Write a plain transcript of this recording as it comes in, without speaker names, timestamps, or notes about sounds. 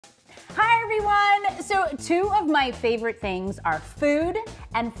Hi everyone! So two of my favorite things are food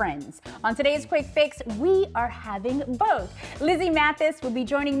and friends. On today's Quick Fix, we are having both. Lizzy Mathis will be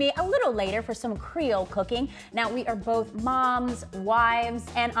joining me a little later for some Creole cooking. Now we are both moms, wives,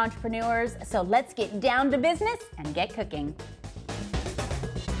 and entrepreneurs, so let's get down to business and get cooking.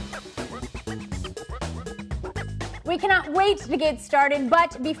 We cannot wait to get started,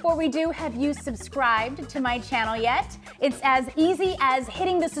 but before we do, have you subscribed to my channel yet? It's as easy as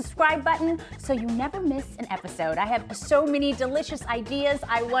hitting the subscribe button so you never miss an episode. I have so many delicious ideas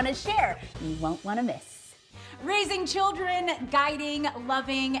I want to share. You won't want to miss. Raising children, guiding,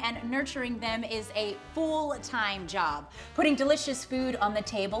 loving, and nurturing them is a full-time job. Putting delicious food on the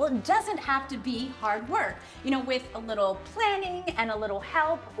table doesn't have to be hard work. You know, with a little planning and a little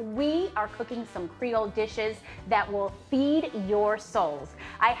help, we are cooking some Creole dishes that will feed your souls.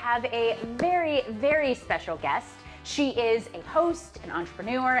 I have a very, very special guest. She is a host, an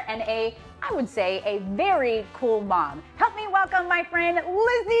entrepreneur, and I would say, a very cool mom. Help me welcome my friend,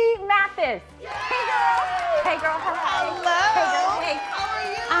 Lizzy Mathis. Yay! Hey girl. Hey girl, hello. Hello. Hey girl, hey. How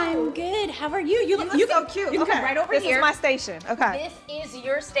are you? I'm good. How are you? You look so cute. You can come right over here. This is my station. Okay. This is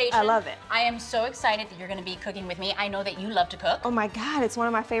your station. I love it. I am so excited that you're going to be cooking with me. I know that you love to cook. Oh my God, it's one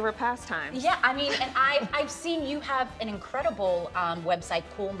of my favorite pastimes. Yeah, I mean, and I've seen you have an incredible website,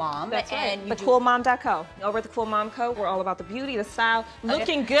 Cool Mom. That's right. And TheCoolMom.co. Over at the Cool Mom Co, we're all about the beauty, the style,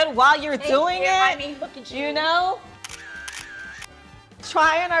 looking good while you're doing it. I mean, look at you. You know?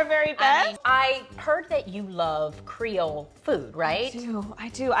 Trying our very best. I heard that you love Creole food, right? I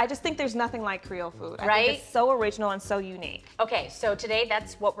do. I just think there's nothing like Creole food. I Right? think it's so original and so unique. Okay, so today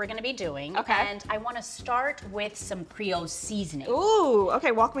that's what we're gonna be doing. Okay. And I wanna start with some Creole seasoning. Ooh,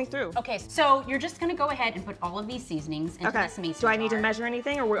 okay, walk me through. Okay, so you're just gonna go ahead and put all of these seasonings into this mason Do I need to jar. measure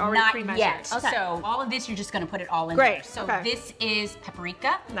anything, or we're already Not pre-measured? yet. Okay. So all of this, you're just gonna put it all in Great, there. So okay. this is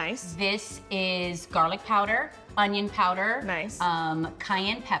paprika. Nice. This is garlic powder, onion powder. Nice.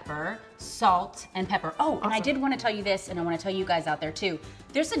 Cayenne pepper, salt, and pepper. Oh, and I Awesome. did want to tell you this, and I want to tell you guys out there too.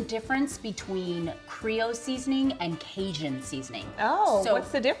 There's a difference between Creole seasoning and Cajun seasoning. Oh, So-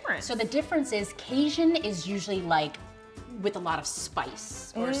 what's the difference? So the difference is Cajun is usually like with a lot of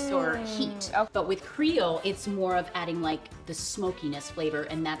spice or heat. okay. But with Creole, it's more of adding like the smokiness flavor,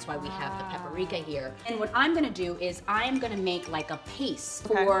 and that's why we have the paprika here. And what I'm gonna do is I'm gonna make like a paste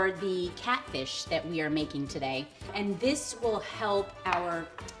Okay. for the catfish that we are making today. And this will help our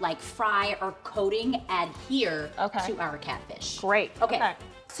like fry or coating adhere Okay. to our catfish. Great. Okay.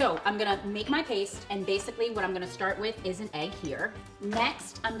 So I'm gonna make my paste, and basically what I'm gonna start with is an egg here.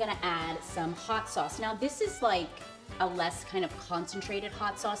 Next, I'm gonna add some hot sauce. Now this is like a less kind of concentrated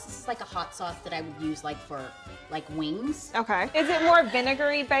hot sauce. This is like a hot sauce that I would use like for like wings. Okay. Is it more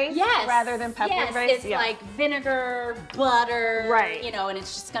vinegary based rather than pepper yes, based? it's like vinegar, butter, Right. you know, and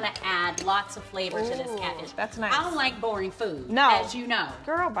it's just gonna add lots of flavor to this Ooh, catfish. that's nice. I don't like boring food, No. as you know.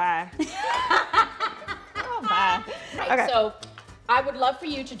 Girl, bye. Girl, bye. Right, Okay. so I would love for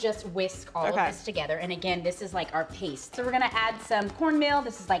you to just whisk all of Okay. this together. And again, this is like our paste. So we're gonna add some cornmeal.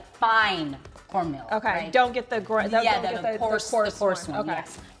 This is like fine cornmeal. Okay. Right? Don't get the the coarse one. Okay.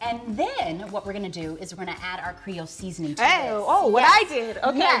 Yes. And then what we're gonna do is we're gonna add our Creole seasoning to Hey, this. oh, what Yes. I did.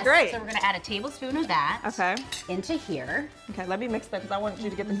 Okay, Yes. great. So we're gonna add a tablespoon of that Okay. into here. Okay, let me mix that because I want you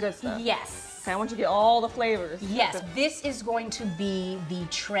to get the good stuff. Yes. Okay, I want you to get all the flavors. Yes, this is going to be the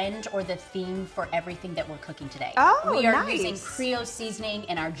trend or the theme for everything that we're cooking today. Oh, we are nice. using Creole seasoning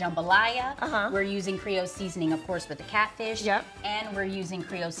in our jambalaya. We're using Creole seasoning, of course, with the catfish. Yep. And we're using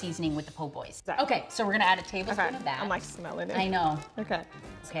Creole seasoning with the po' boys. Exactly. Okay, so we're gonna add a tablespoon Okay. of that. I'm like smelling it. I know. Okay.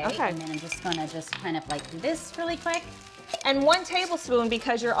 Okay. Okay. And then I'm just gonna kind of like do this really quick. And 1 tablespoon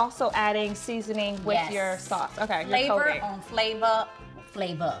because you're also adding seasoning with Yes. your sauce. Okay. You're Flavor coating. on flavor,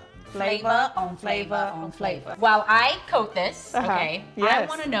 flavor. Flavor on flavor on flavor. flavor. While I coat this, okay, I Yes.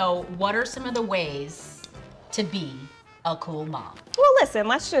 want to know what are some of the ways to be a cool mom. Well, listen,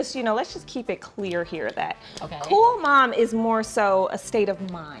 let's just keep it clear here that Okay. cool mom is more so a state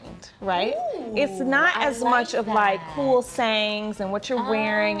of mind, right? Ooh, it's not I as like much of like that. cool sayings and what you're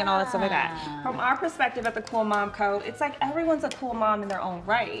wearing and all that stuff like that. From our perspective at the Cool Mom Code, it's like everyone's a cool mom in their own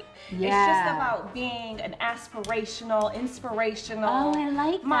right. It's just about being an aspirational, inspirational Oh, I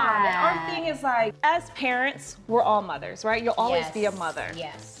like mom. And that. our thing is like, as parents, we're all mothers, right? You'll always be a mother.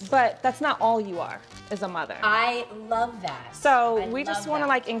 Yes. But that's not all you are, is a mother. I love that. So I we just love want to that.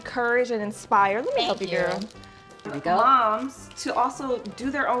 like encourage and inspire. Let me help you, girl. Here we go. Moms to also do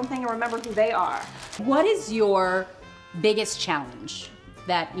their own thing and remember who they are. What is your biggest challenge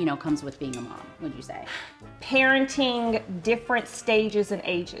that, you know, comes with being a mom, would you say? Parenting different stages and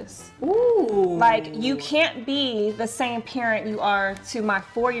ages. Ooh. Like, you can't be the same parent you are to my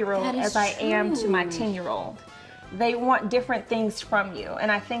 4-year-old as I am to my 10-year-old. They want different things from you.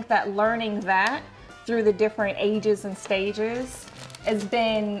 And I think that learning that through the different ages and stages has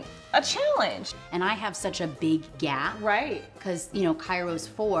been a challenge. And I have such a big gap. Right. Because, you know, Cairo's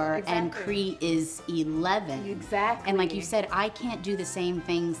 4 and Cree is 11. Exactly. And like you said, I can't do the same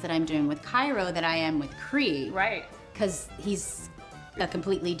things that I'm doing with Cairo that I am with Cree. Right. Because he's a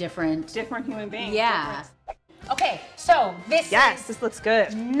completely different human being. Yeah. Okay, so this looks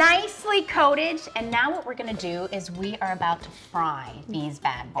good. Nicely coated, and now what we're gonna do is we are about to fry these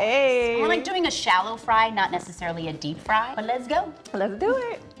bad boys. Hey. We're like doing a shallow fry, not necessarily a deep fry, but let's go. Let's do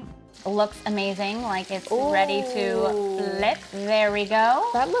it. Looks amazing, like it's ready to flip. There we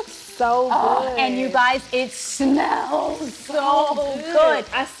go. That looks so good. And you guys, it smells so good.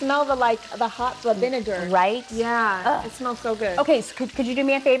 I smell the hot vinegar. Right? Yeah, it smells so good. Okay, so could you do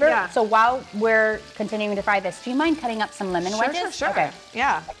me a favor? Yeah. So while we're continuing to fry this, do you mind cutting up some lemon wedges? Sure. Okay.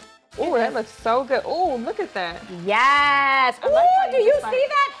 Yeah. Oh, that looks so good. Oh, look at that. Yes. I like how do you just, see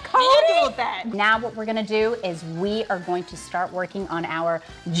that? handled that. Now what we're gonna do is we are going to start working on our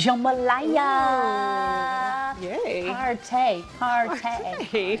jambalaya. Yay. Partay.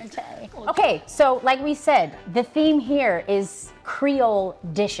 Okay, so like we said, the theme here is Creole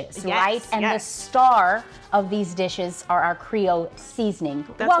dishes, right? And the star of these dishes are our Creole seasoning.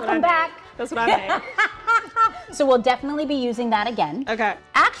 Welcome back. That's what I made. So we'll definitely be using that again. Okay.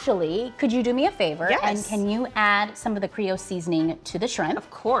 Actually, could you do me a favor? Yes. And can you add some of the Creole seasoning to the shrimp? Of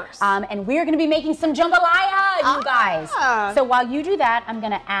course. And we're gonna be making some jambalaya, you guys. So while you do that, I'm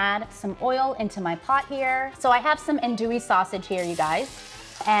gonna add some oil into my pot here. So I have some andouille sausage here, you guys.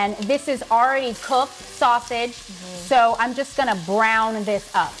 And this is already cooked sausage. So I'm just gonna brown this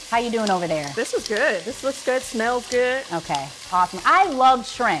up. How you doing over there? This is good. This looks good, smells good. Okay, awesome. I love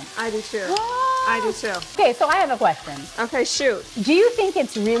shrimp. I do too. I do too. Okay, so I have a question. Okay, shoot. Do you think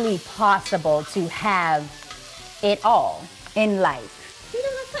it's really possible to have it all in life? You know,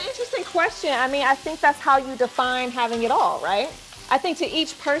 that's an interesting question. I mean, I think that's how you define having it all, right? I think to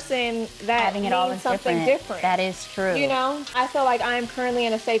each person that Having it all means is something different. That is true. You know, I feel like I'm currently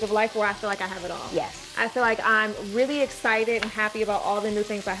in a stage of life where I feel like I have it all. Yes. I feel like I'm really excited and happy about all the new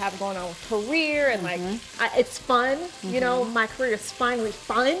things I have going on with career and it's fun. You know, my career is finally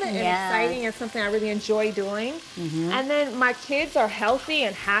fun and exciting and something I really enjoy doing. And then my kids are healthy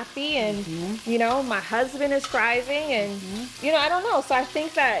and happy and, you know, my husband is thriving and, you know, I don't know. So I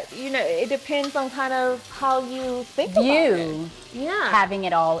think that, you know, it depends on kind of how you think about it. Yeah. Having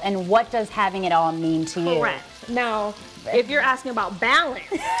it all, and what does having it all mean to you? Correct. Now, if you're asking about balance,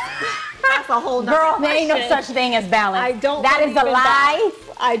 that's a whole nother Girl, question. there ain't no such thing as balance. I don't That is a lie.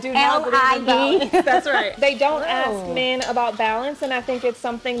 I do not believe in balance. That's right. They don't ask Oh. men about balance, and I think it's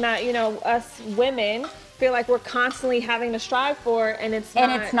something that, you know, us women feel like we're constantly having to strive for, and it's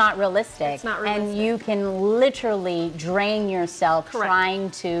not realistic. It's not realistic. And you can literally drain yourself trying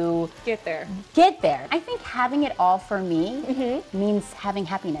to get there. I think having it all for me means having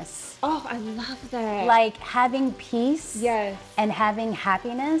happiness. Oh, I love that. Like having peace Yes. and having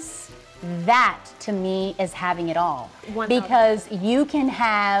happiness, that to me is having it all. 1000%. Because you can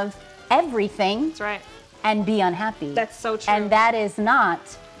have everything That's right. and be unhappy. That's so true. And that is not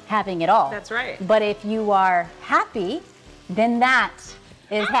having it all. That's right. But if you are happy, then that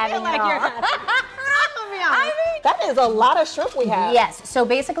is having feel like it all. you're happy. I mean, that is a lot of shrimp we have. Yes, so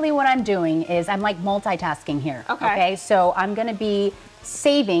basically what I'm doing is I'm like multitasking here. Okay, so I'm gonna be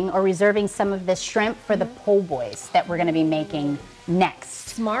saving or reserving some of this shrimp for the po' boys that we're gonna be making next.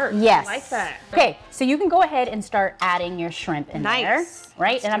 Smart. Yes. I like that. Okay, so you can go ahead and start adding your shrimp in there,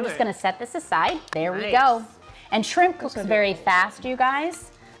 right? Let's and I'm do just it. gonna set this aside. There we go. And shrimp cooks very fast, you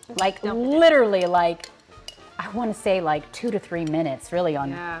guys. Like literally like, I want to say like 2 to 3 minutes really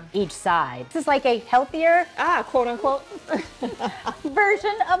on each side. This is like a healthier quote unquote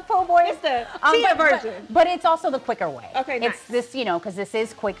version of po' boy. It's the Tia version. But it's also the quicker way. Okay, It's this, you know, because this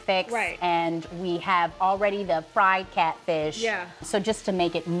is quick fix. Right. And we have already the fried catfish. Yeah. So just to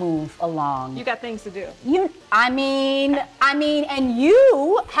make it move along. You got things to do. I mean, and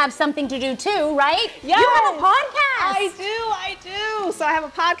you have something to do too, right? Yes. You have a podcast. I do. So I have a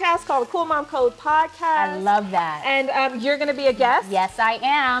podcast called the Cool Mom Code Podcast. I love that. And you're gonna be a guest. Yes, I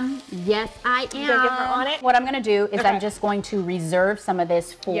am. Yes, I am. You gonna get her on it? What I'm gonna do is I'm just going to reserve some of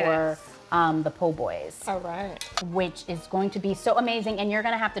this for the po' boys. All right. Which is going to be so amazing, and you're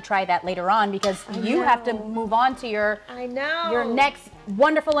gonna have to try that later on because you have to move on to your next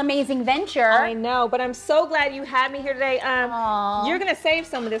wonderful, amazing venture. I know, but I'm so glad you had me here today. You're gonna save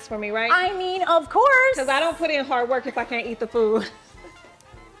some of this for me, right? I mean, of course. Because I don't put in hard work if I can't eat the food.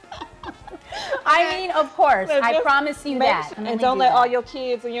 I mean, of course. So I promise you that. And don't let all your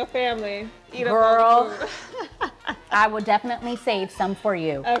kids and your family eat up all the food. I will definitely save some for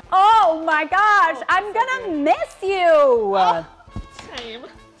you. Okay. Oh my gosh, I'm gonna miss you. Same.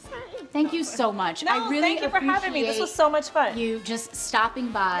 Thank you so much. No, I really thank you for having me. This was so much fun. You just stopping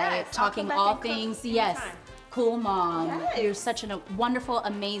by, talking all things. Yes. Cool mom. Yes. You're such a wonderful,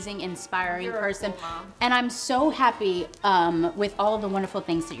 amazing, inspiring person. Cool mom. And I'm so happy with all of the wonderful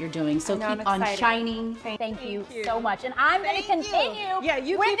things that you're doing. So keep on shining. Thank you so much. And I'm going to continue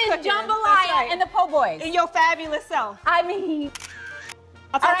with this jambalaya and the po' boys. And your fabulous self. I mean.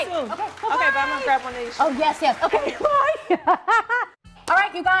 I'll talk soon. Okay, but I'm going to grab one of these. Oh, yes. Okay, bye. All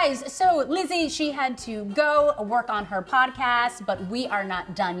right, you guys, so Lizzy, she had to go work on her podcast, but we are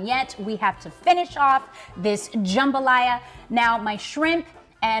not done yet. We have to finish off this jambalaya. Now, my shrimp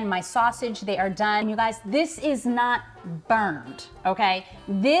and my sausage, they are done. You guys, this is not burned, okay?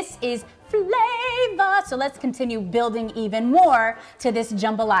 This is flavor. So let's continue building even more to this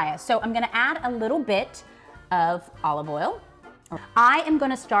jambalaya. So I'm gonna add a little bit of olive oil. I am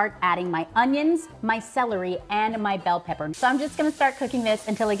gonna start adding my onions, my celery, and my bell pepper. So I'm just gonna start cooking this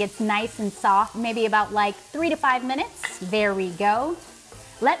until it gets nice and soft, maybe about like 3 to 5 minutes. There we go.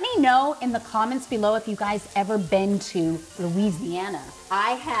 Let me know in the comments below if you guys ever been to Louisiana.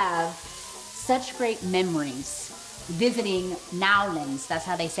 I have such great memories visiting New Orleans. That's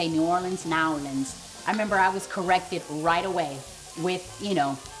how they say New Orleans, New Orleans. I remember I was corrected right away with, you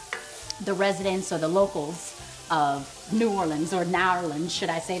know, the residents or the locals of New Orleans, or New Orleans, should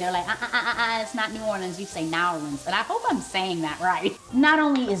I say. They're like, it's not New Orleans, you say New Orleans. And I hope I'm saying that right. Not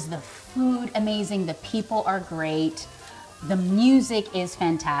only is the food amazing, the people are great, the music is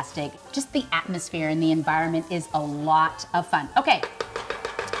fantastic, just the atmosphere and the environment is a lot of fun. Okay,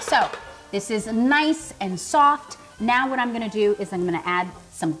 so this is nice and soft. Now what I'm gonna do is I'm gonna add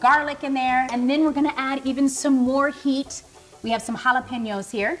some garlic in there, and then we're gonna add even some more heat. We have some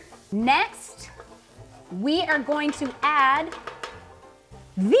jalapenos here. Next, we are going to add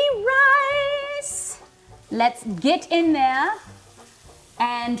the rice. Let's get in there.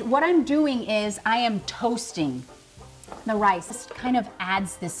 And what I'm doing is I am toasting the rice. This kind of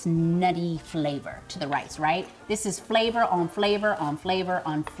adds this nutty flavor to the rice, right? This is flavor on flavor on flavor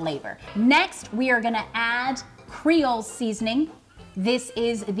on flavor. Next, we are gonna add Creole seasoning. This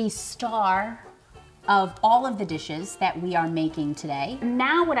is the star of all of the dishes that we are making today.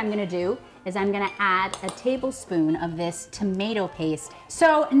 Now what I'm gonna do is I'm gonna add a tablespoon of this tomato paste.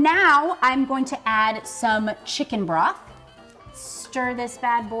 So now I'm going to add some chicken broth. Stir this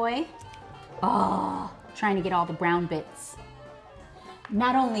bad boy. Oh, trying to get all the brown bits.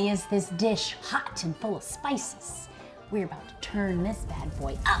 Not only is this dish hot and full of spices, we're about to turn this bad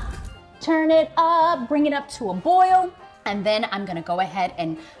boy up. Turn it up, bring it up to a boil, and then I'm gonna go ahead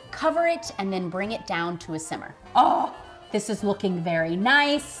and cover it and then bring it down to a simmer. Oh, this is looking very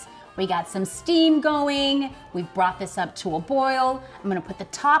nice. We got some steam going. We've brought this up to a boil. I'm gonna put the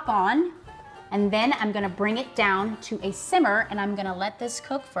top on, and then I'm gonna bring it down to a simmer, and I'm gonna let this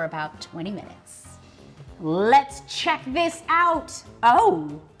cook for about 20 minutes. Let's check this out.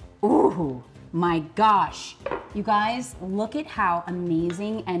 Oh, ooh, my gosh. You guys, look at how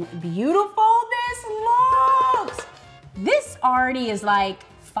amazing and beautiful this looks. This already is like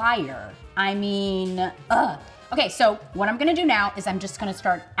fire. I mean, Okay, so what I'm gonna do now is I'm just gonna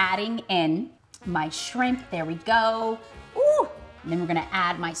start adding in my shrimp. There we go. Ooh, and then we're gonna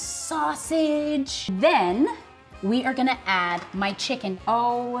add my sausage. Then we are gonna add my chicken.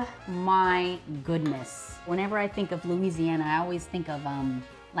 Oh my goodness. Whenever I think of Louisiana, I always think of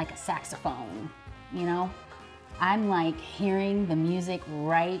like a saxophone, you know? I'm like hearing the music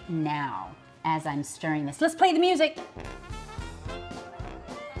right now as I'm stirring this. Let's play the music.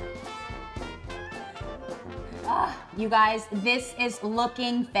 You guys, this is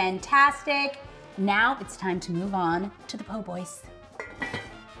looking fantastic. Now it's time to move on to the po' boys.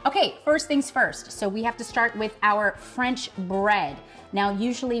 Okay, first things first. So we have to start with our French bread. Now,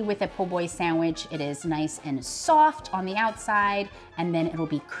 usually with a po' boy sandwich, it is nice and soft on the outside, and then it'll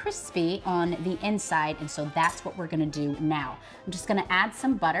be crispy on the inside, and so that's what we're gonna do now. I'm just gonna add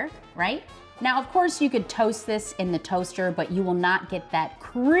some butter, right? Now, of course, you could toast this in the toaster, but you will not get that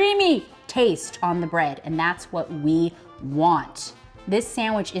creamy taste on the bread, and that's what we want. This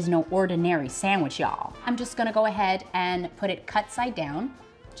sandwich is no ordinary sandwich, y'all. I'm just gonna go ahead and put it cut side down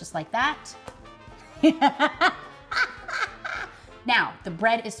just like that. Now, the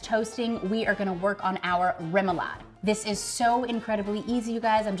bread is toasting. We are gonna work on our remoulade. This is so incredibly easy, you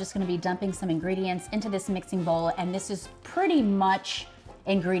guys. I'm just gonna be dumping some ingredients into this mixing bowl, and this is pretty much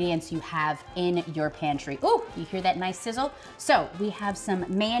ingredients you have in your pantry. Ooh, you hear that nice sizzle? So we have some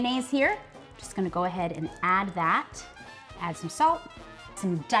mayonnaise here. Just gonna go ahead and add that. Add some salt,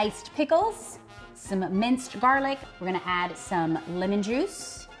 some diced pickles, some minced garlic. We're gonna add some lemon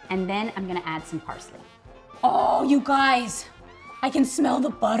juice, and then I'm gonna add some parsley. Oh, you guys, I can smell the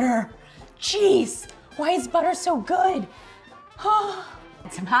butter. Jeez, why is butter so good?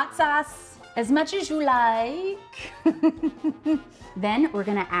 Some hot sauce, as much as you like. Then we're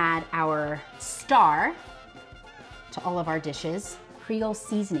gonna add our star to all of our dishes, Creole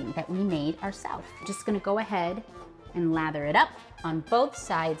seasoning that we made ourselves. Just gonna go ahead and lather it up on both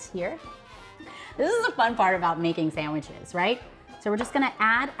sides here. This is the fun part about making sandwiches, right? So we're just gonna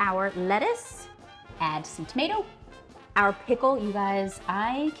add our lettuce, add some tomato, our pickle. You guys,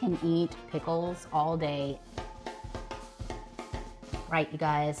 I can eat pickles all day. Right, you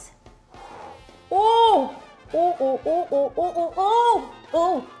guys. Oh, oh, oh, oh, oh, oh, oh, oh,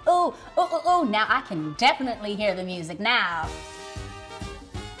 oh, oh, oh, oh. Now I can definitely hear the music now.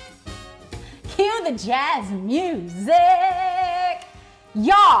 Cue the jazz music.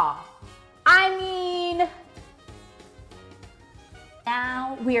 Y'all, I mean,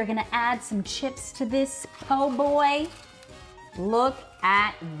 now we are gonna add some chips to this po' boy. Look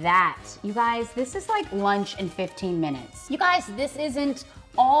at that. You guys, this is like lunch in 15 minutes. You guys, this isn't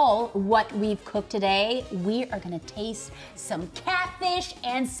all what we've cooked today. We are gonna taste some catfish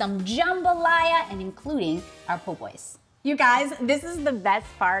and some jambalaya, and including our po' boys. You guys, this is the best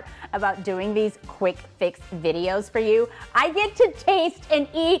part about doing these quick fix videos for you. I get to taste and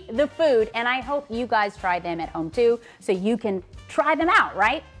eat the food, and I hope you guys try them at home too, so you can try them out,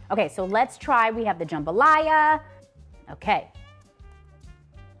 right? Okay, so let's try. We have the jambalaya. Okay.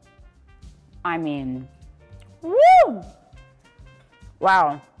 I mean, woo!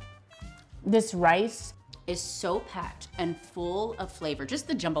 Wow. This rice is so packed and full of flavor, just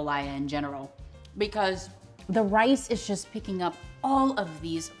the jambalaya in general, because the rice is just picking up all of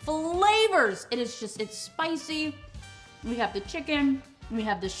these flavors. It's spicy. We have the chicken, we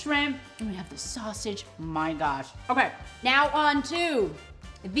have the shrimp, and we have the sausage. My gosh. Okay, now on to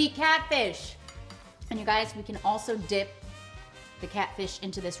the catfish. And you guys, we can also dip the catfish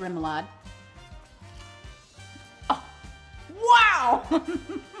into this remoulade. Oh, wow!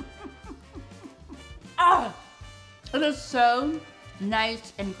 Oh, it is so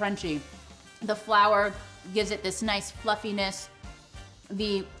nice and crunchy. The flour gives it this nice fluffiness.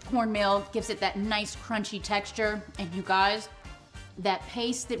 The cornmeal gives it that nice crunchy texture. And you guys, that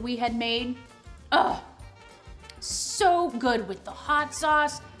paste that we had made, oh, so good with the hot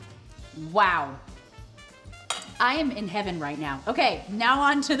sauce. Wow. I am in heaven right now. Okay, now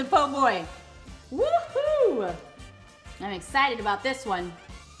on to the po' boy. Woohoo! I'm excited about this one.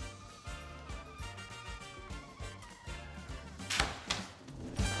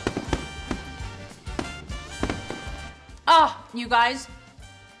 Oh, you guys,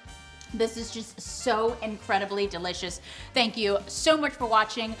 this is just so incredibly delicious. Thank you so much for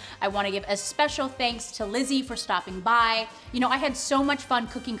watching. I want to give a special thanks to Lizzy for stopping by. You know, I had so much fun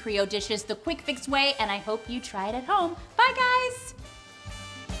cooking Creole dishes the quick fix way, and I hope you try it at home. Bye, guys.